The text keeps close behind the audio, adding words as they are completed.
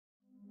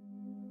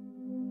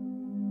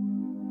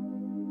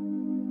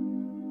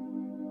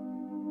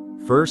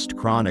1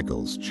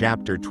 Chronicles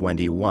chapter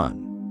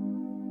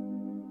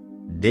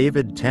 21.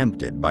 David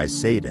tempted by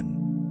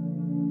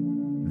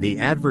Satan. The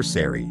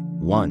adversary,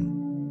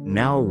 1,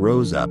 now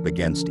rose up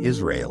against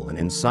Israel and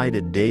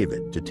incited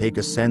David to take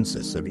a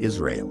census of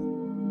Israel.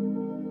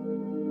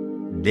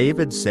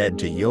 David said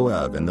to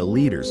Joab and the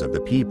leaders of the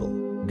people,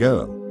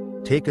 "Go,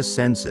 take a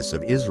census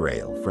of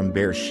Israel from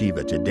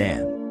Beersheba to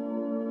Dan.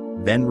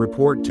 Then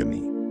report to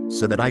me,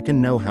 so that I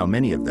can know how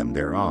many of them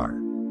there are."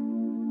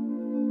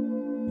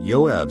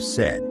 Joab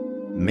said,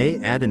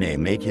 "May Adonai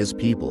make his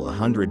people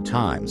 100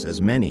 times as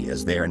many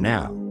as they are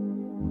now.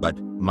 But,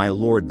 my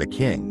lord the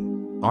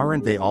king,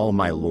 aren't they all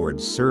my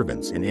lord's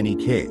servants in any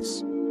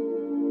case?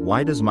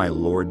 Why does my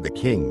lord the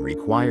king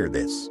require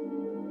this?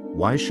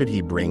 Why should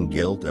he bring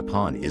guilt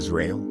upon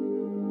Israel?"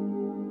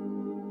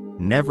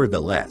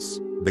 Nevertheless,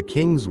 the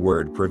king's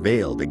word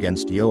prevailed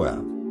against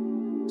Joab.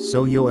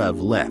 So Joab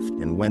left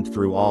and went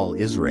through all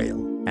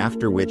Israel,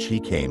 after which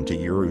he came to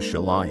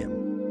Jerusalem.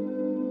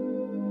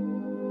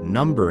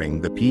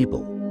 Numbering the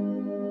people.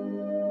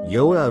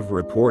 Joab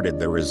reported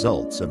the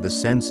results of the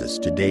census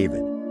to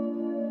David.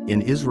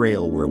 In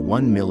Israel were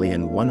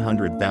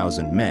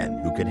 1,100,000 men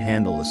who could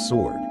handle a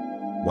sword,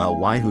 while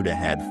Yehudah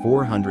had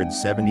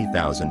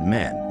 470,000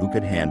 men who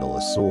could handle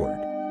a sword.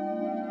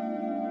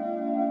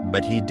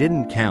 But he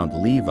didn't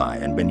count Levi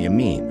and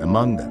Benjamin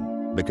among them,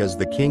 because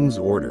the king's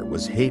order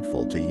was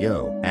hateful to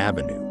Joab.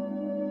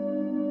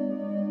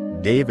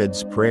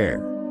 David's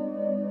prayer.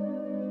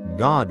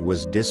 God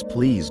was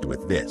displeased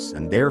with this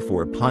and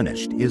therefore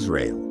punished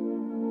Israel.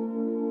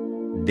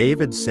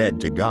 David said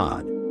to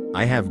God,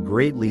 "I have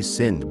greatly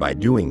sinned by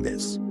doing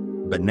this,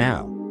 but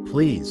now,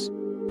 please,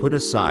 put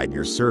aside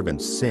your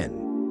servant's sin,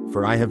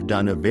 for I have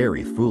done a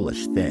very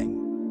foolish thing."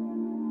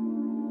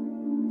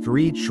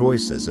 3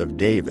 choices of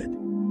David.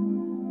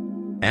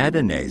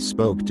 Adonai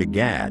spoke to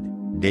Gad,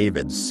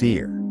 David's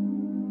seer.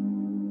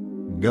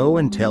 "Go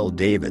and tell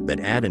David that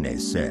Adonai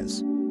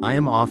says, I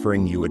am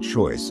offering you a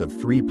choice of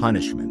 3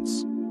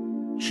 punishments.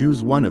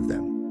 Choose one of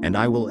them, and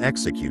I will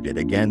execute it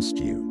against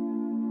you."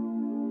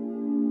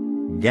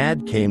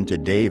 Gad came to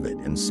David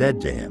and said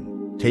to him,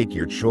 "Take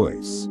your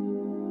choice.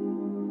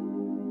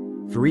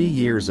 3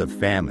 years of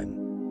famine,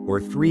 or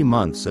 3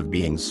 months of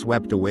being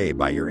swept away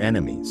by your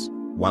enemies,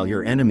 while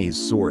your enemy's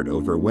sword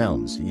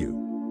overwhelms you.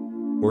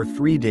 Or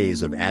 3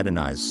 days of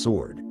Adonai's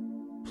sword,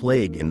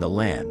 plague in the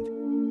land,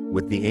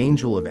 with the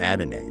angel of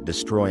Adonai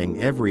destroying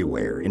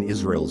everywhere in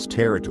Israel's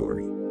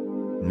territory.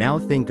 Now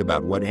think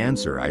about what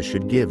answer I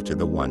should give to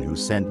the one who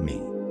sent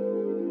me."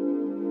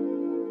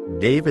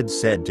 David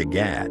said to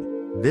Gad,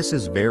 "This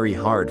is very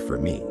hard for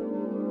me.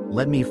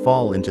 Let me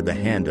fall into the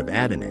hand of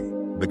Adonai,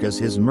 because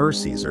his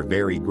mercies are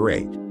very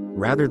great,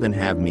 rather than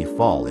have me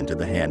fall into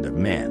the hand of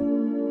man."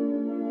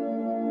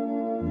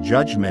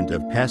 Judgment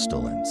of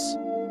pestilence.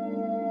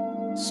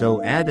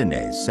 So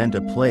Adonai sent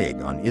a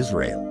plague on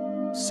Israel.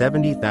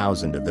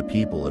 70,000 of the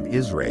people of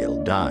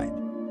Israel died.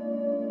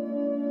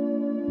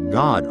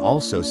 God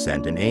also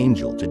sent an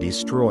angel to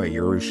destroy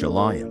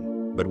Jerusalem,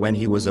 but when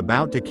he was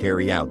about to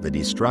carry out the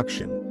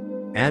destruction,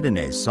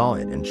 Adonai saw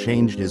it and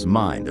changed his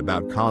mind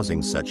about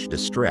causing such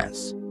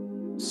distress.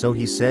 So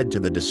he said to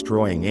the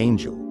destroying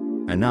angel,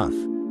 "Enough.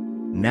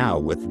 Now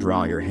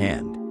withdraw your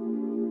hand."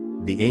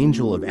 The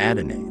angel of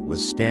Adonai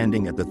was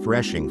standing at the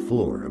threshing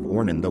floor of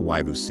Ornan the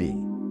Yebusi.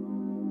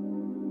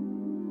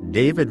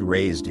 David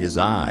raised his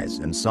eyes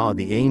and saw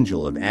the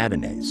angel of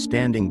Adonai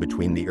standing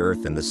between the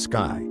earth and the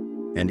sky,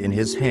 and in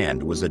his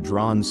hand was a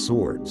drawn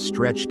sword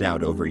stretched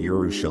out over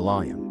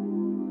Jerusalem.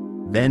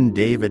 Then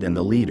David and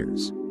the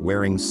leaders,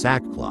 wearing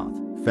sackcloth,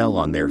 fell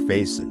on their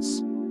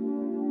faces.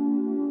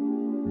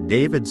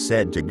 David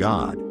said to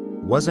God,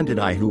 "Wasn't it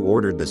I who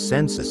ordered the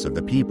census of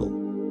the people?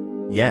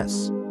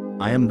 Yes,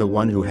 I am the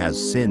one who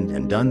has sinned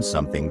and done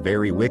something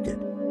very wicked.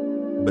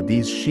 But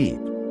these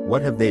sheep,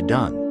 what have they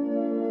done?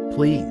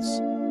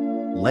 Please,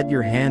 let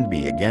your hand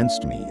be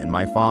against me and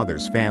my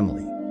father's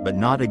family, but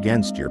not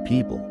against your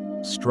people,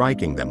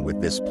 striking them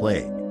with this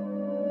plague."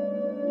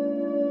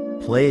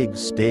 Plague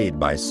stayed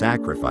by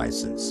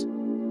sacrifices.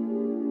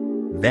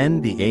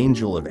 Then the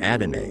angel of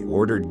Adonai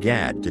ordered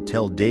Gad to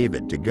tell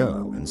David to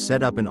go and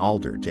set up an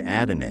altar to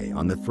Adonai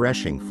on the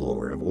threshing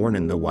floor of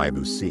Ornan the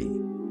Yebusi.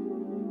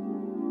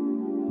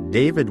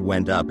 David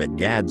went up at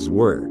Gad's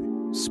word,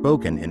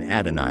 spoken in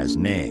Adonai's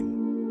name.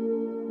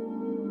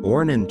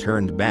 Ornan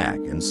turned back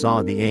and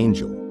saw the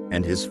angel,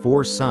 and his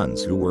 4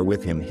 sons who were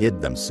with him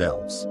hid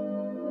themselves,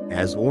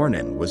 as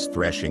Ornan was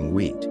threshing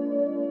wheat.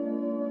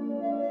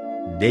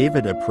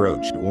 David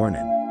approached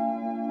Ornan.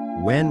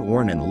 When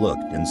Ornan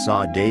looked and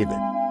saw David,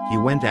 he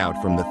went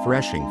out from the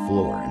threshing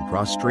floor and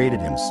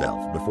prostrated himself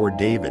before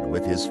David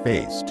with his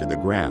face to the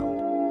ground.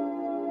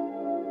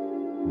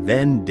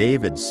 Then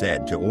David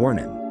said to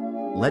Ornan,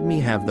 "Let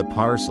me have the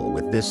parcel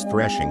with this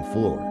threshing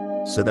floor,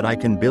 so that I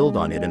can build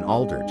on it an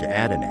altar to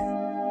Adonai.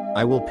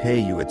 I will pay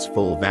you its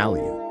full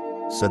value,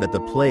 so that the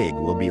plague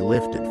will be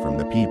lifted from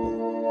the people."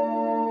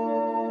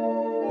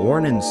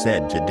 Ornan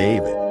said to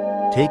David,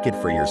 "Take it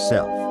for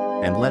yourself,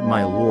 and let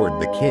my lord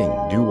the king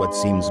do what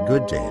seems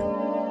good to him."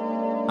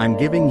 I'm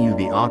giving you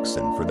the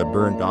oxen for the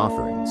burnt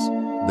offerings,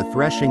 the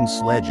threshing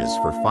sledges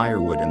for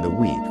firewood and the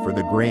wheat for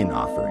the grain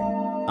offering.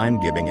 I'm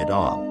giving it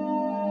all."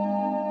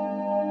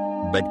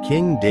 But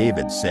King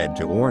David said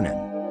to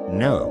Ornan,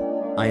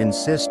 "No, I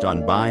insist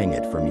on buying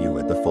it from you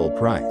at the full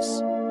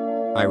price.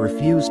 I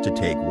refuse to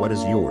take what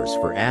is yours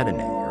for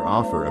Adonai or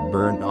offer a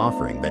burnt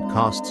offering that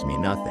costs me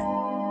nothing."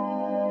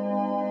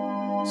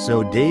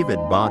 So David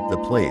bought the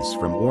place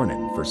from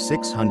Ornan for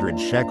 600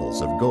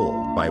 shekels of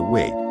gold by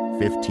weight,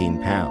 15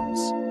 pounds.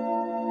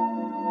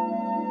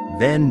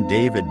 Then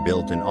David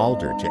built an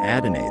altar to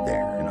Adonai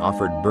there and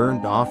offered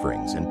burnt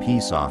offerings and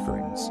peace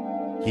offerings.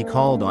 He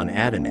called on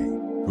Adonai,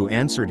 who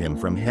answered him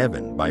from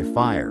heaven by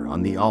fire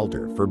on the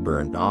altar for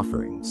burnt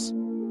offerings.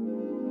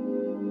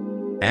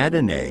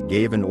 Adonai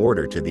gave an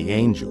order to the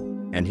angel,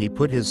 and he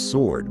put his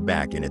sword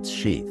back in its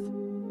sheath.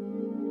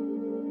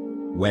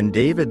 When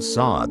David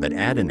saw that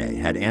Adonai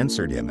had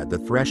answered him at the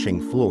threshing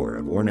floor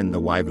of Ornan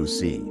the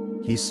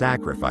Yebusi, he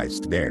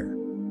sacrificed there.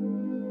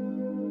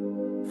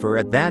 For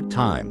at that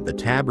time the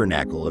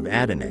tabernacle of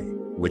Adonai,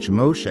 which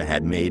Moshe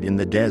had made in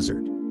the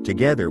desert,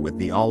 together with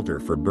the altar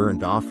for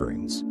burnt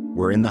offerings,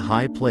 were in the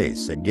high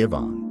place at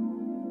Givon.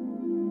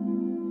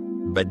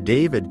 But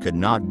David could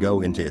not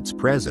go into its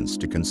presence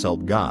to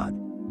consult God,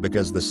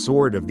 because the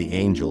sword of the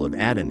angel of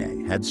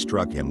Adonai had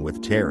struck him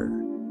with terror.